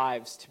and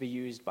lives to be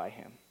used by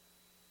him.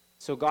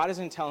 So God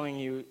isn't telling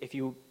you, if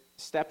you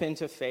step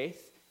into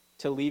faith,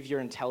 to leave your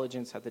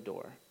intelligence at the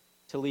door,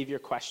 to leave your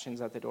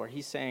questions at the door.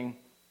 He's saying,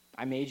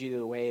 I made you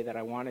the way that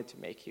I wanted to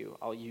make you.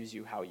 I'll use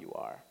you how you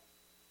are.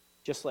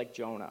 Just like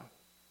Jonah.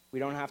 We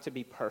don't have to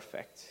be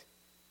perfect.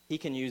 He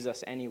can use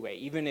us anyway,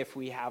 even if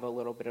we have a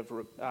little bit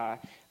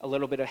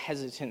of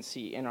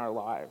hesitancy in our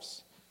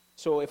lives.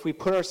 So if we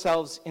put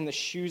ourselves in the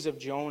shoes of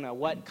Jonah,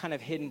 what kind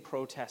of hidden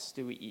protests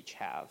do we each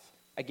have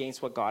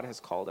against what God has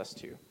called us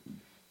to?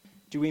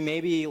 Do we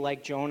maybe,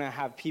 like Jonah,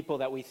 have people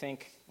that we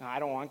think, I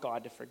don't want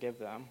God to forgive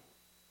them.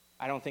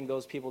 I don't think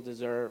those people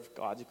deserve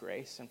God's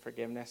grace and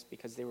forgiveness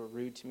because they were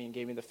rude to me and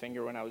gave me the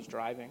finger when I was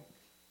driving,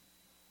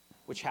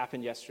 which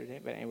happened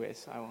yesterday. But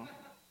anyways,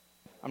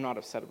 I'm not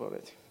upset about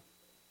it.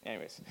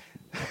 Anyways.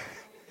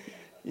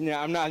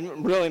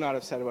 I'm really not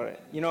upset about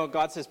it.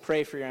 God says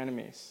pray for your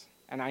enemies.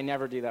 And I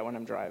never do that when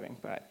I'm driving,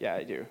 but yeah,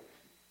 I do.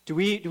 Do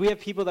we have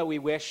people that we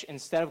wish,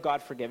 instead of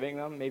God forgiving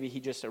them, maybe he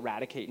just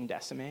eradicate and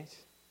decimate?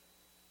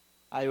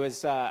 I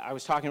was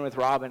talking with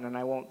Robin, and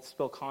I won't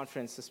spill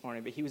confidence this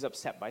morning, but he was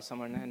upset by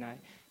someone, and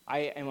I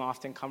am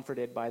often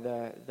comforted by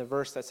the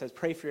verse that says,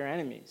 pray for your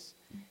enemies.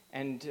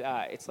 And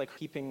it's like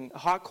heaping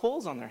hot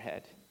coals on their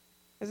head.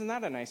 Isn't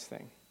that a nice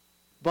thing?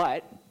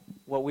 But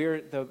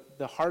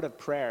the heart of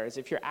prayer is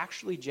if you're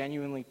actually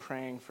genuinely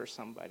praying for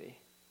somebody,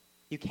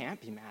 you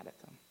can't be mad at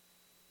them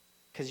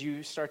because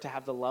you start to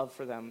have the love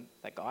for them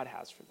that God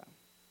has for them.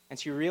 And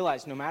so you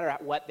realize no matter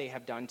what they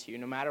have done to you,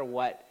 no matter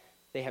what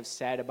they have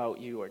said about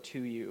you or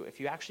to you, if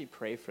you actually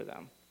pray for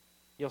them,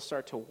 you'll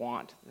start to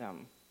want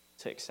them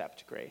to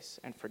accept grace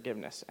and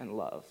forgiveness and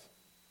love.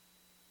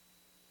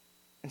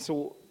 And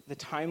so the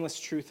timeless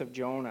truth of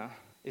Jonah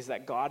is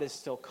that God is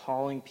still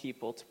calling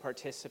people to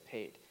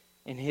participate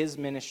in his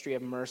ministry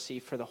of mercy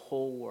for the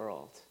whole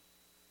world.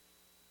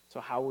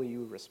 So how will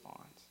you respond?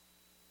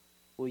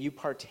 Will you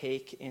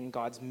partake in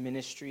God's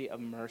ministry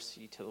of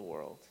mercy to the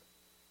world?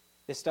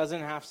 This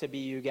doesn't have to be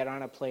you get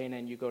on a plane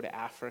and you go to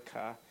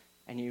Africa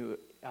and you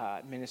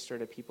minister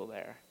to people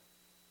there.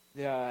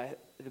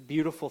 The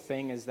beautiful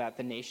thing is that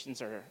the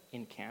nations are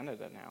in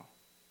Canada now.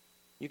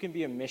 You can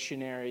be a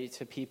missionary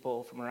to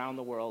people from around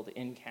the world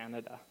in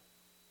Canada.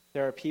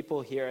 There are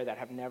people here that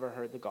have never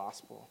heard the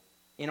gospel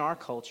in our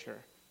culture,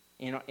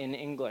 in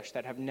English,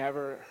 that have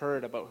never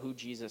heard about who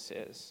Jesus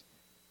is.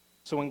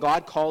 So when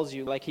God calls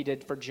you, like he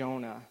did for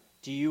Jonah,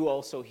 do you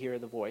also hear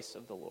the voice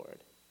of the Lord?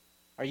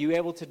 Are you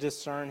able to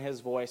discern his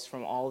voice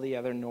from all the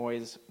other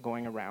noise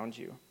going around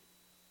you?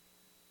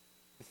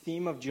 The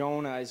theme of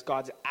Jonah is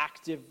God's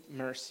active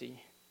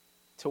mercy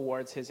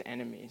towards his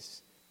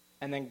enemies,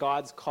 and then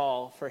God's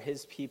call for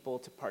his people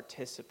to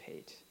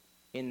participate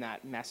in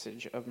that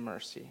message of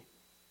mercy.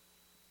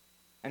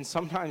 And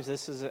sometimes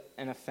this is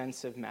an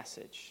offensive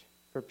message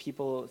for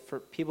people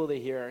to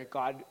hear.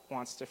 God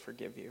wants to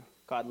forgive you.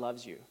 God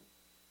loves you.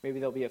 Maybe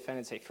they'll be offended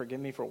and say, forgive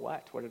me for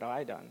what? What had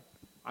I done?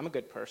 I'm a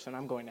good person.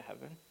 I'm going to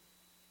heaven.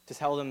 To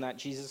tell them that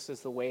Jesus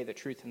is the way, the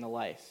truth, and the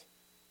life,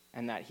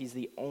 and that he's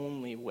the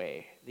only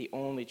way, the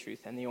only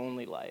truth, and the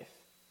only life.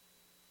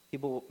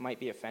 People might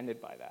be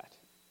offended by that.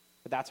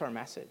 But that's our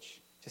message,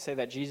 to say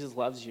that Jesus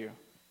loves you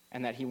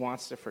and that he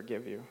wants to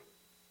forgive you.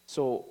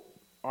 So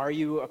are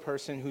you a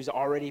person who's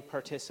already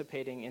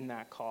participating in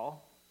that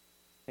call?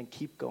 Then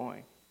keep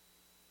going.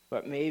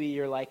 But maybe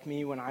you're like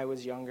me when I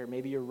was younger.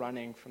 Maybe you're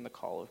running from the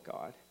call of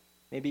God.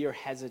 Maybe you're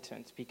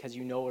hesitant because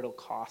you know it'll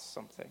cost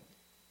something.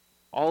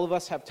 All of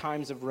us have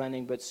times of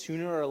running, but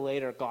sooner or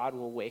later, God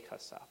will wake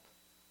us up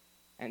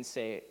and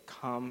say,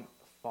 come,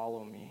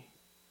 follow me.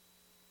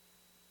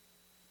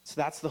 So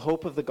that's the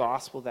hope of the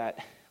gospel,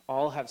 that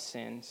all have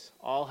sinned,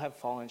 all have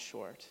fallen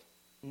short.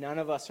 None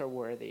of us are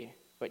worthy,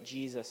 but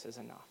Jesus is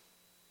enough.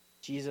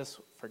 Jesus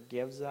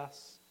forgives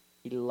us.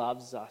 He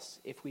loves us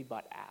if we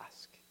but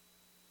ask.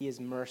 He is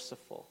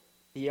merciful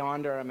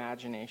beyond our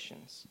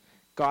imaginations.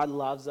 God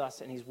loves us,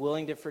 and he's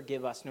willing to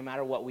forgive us no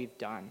matter what we've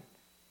done.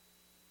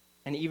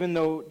 And even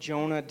though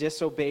Jonah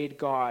disobeyed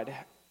God,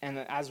 and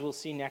as we'll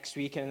see next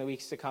week and in the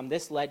weeks to come,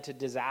 this led to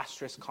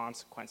disastrous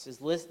consequences.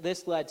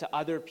 This led to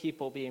other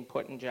people being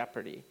put in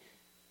jeopardy.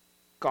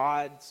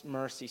 God's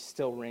mercy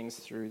still rings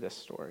through this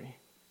story.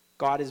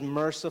 God is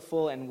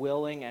merciful and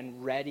willing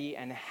and ready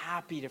and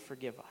happy to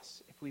forgive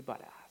us if we but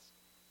ask.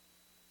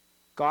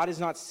 God is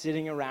not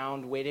sitting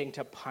around waiting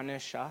to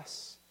punish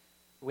us,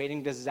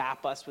 waiting to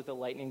zap us with a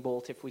lightning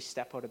bolt if we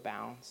step out of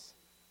bounds.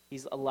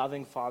 He's a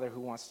loving Father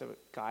who wants to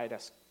guide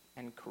us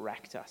and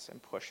correct us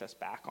and push us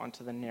back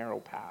onto the narrow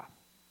path.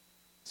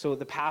 So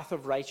the path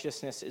of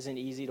righteousness isn't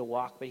easy to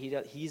walk, but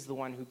he's the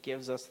one who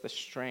gives us the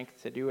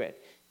strength to do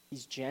it.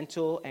 He's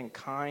gentle and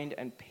kind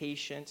and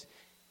patient.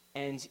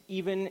 And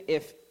even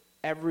if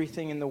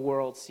everything in the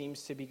world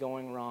seems to be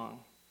going wrong,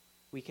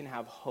 we can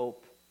have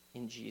hope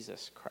in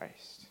Jesus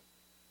Christ.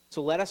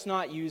 So let us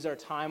not use our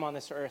time on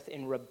this earth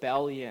in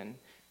rebellion,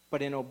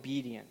 but in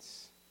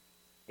obedience.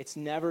 It's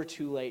never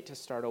too late to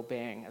start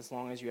obeying as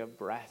long as you have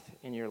breath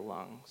in your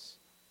lungs.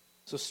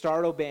 So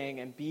start obeying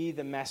and be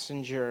the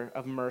messenger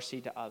of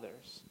mercy to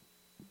others.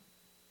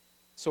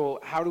 So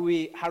how do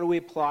we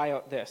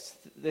apply this?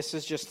 This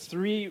is just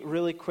 3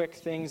 really quick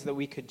things that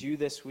we could do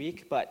this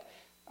week, but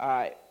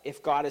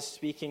if God is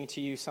speaking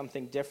to you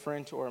something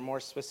different or more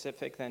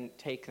specific, then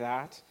take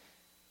that.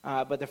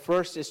 But the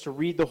first is to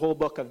read the whole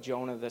book of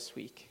Jonah this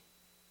week.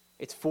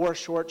 It's 4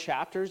 short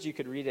chapters. You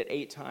could read it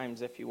 8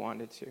 times if you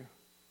wanted to,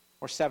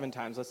 or 7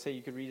 times. Let's say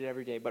you could read it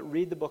every day, but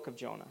read the book of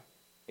Jonah.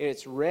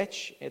 It's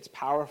rich, it's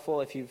powerful.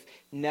 If you've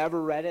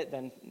never read it,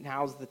 then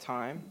now's the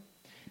time.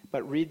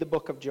 But read the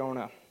book of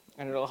Jonah,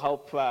 and it'll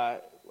help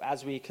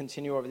as we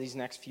continue over these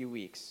next few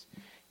weeks.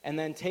 And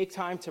then take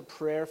time to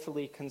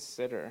prayerfully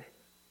consider,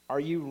 are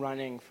you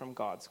running from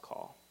God's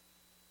call?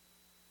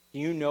 Do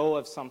you know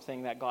of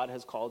something that God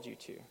has called you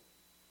to?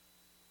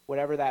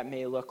 Whatever that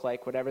may look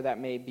like, whatever that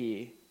may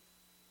be.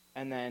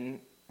 And then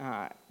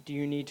do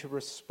you need to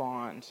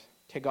respond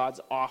to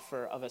God's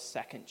offer of a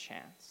second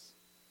chance?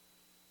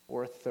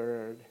 Or a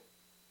 3rd,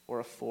 or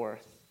a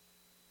 4th,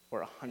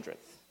 or a 100th.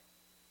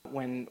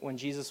 When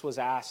Jesus was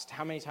asked,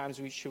 how many times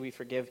should we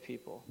forgive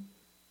people?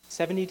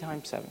 70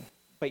 times 7.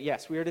 But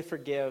yes, we are to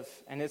forgive,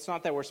 and it's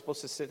not that we're supposed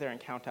to sit there and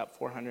count up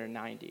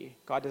 490.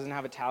 God doesn't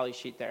have a tally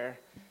sheet there.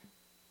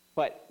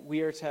 But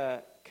we are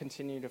to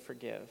continue to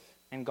forgive,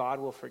 and God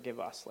will forgive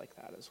us like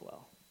that as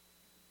well.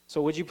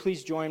 So would you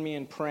please join me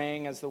in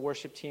praying as the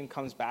worship team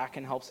comes back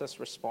and helps us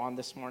respond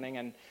this morning?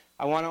 And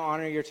I want to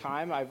honor your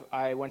time.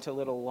 I went a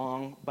little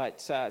long, but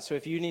so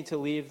if you need to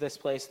leave this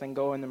place, then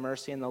go in the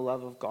mercy and the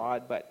love of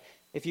God. But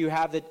if you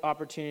have the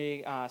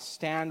opportunity,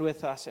 stand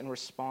with us and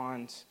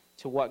respond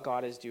to what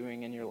God is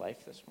doing in your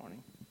life this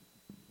morning.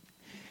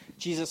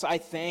 Jesus, I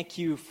thank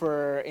you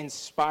for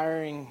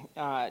inspiring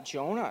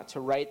Jonah to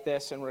write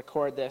this and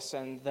record this,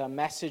 and the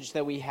message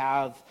that we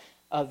have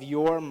of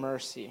your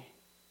mercy.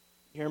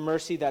 Your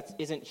mercy that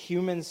isn't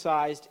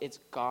human-sized, it's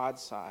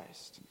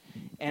God-sized.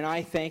 And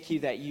I thank you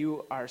that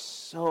you are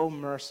so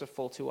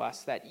merciful to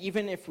us, that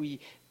even if we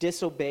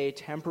disobey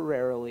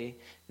temporarily,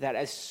 that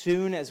as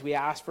soon as we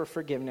ask for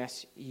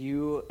forgiveness,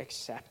 you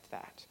accept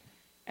that.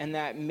 And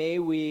that may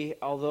we,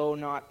 although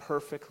not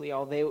perfectly,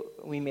 although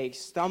we may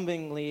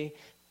stumblingly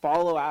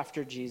follow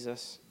after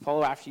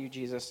you,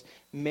 Jesus,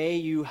 may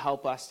you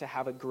help us to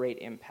have a great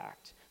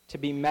impact, to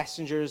be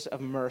messengers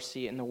of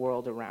mercy in the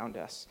world around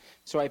us.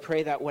 So I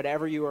pray that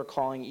whatever you are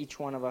calling each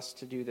one of us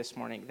to do this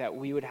morning, that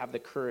we would have the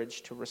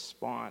courage to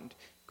respond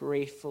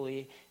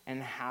gratefully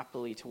and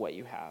happily to what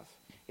you have.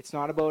 It's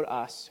not about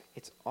us,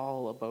 it's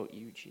all about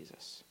you,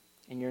 Jesus.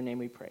 In your name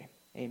we pray.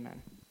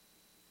 Amen.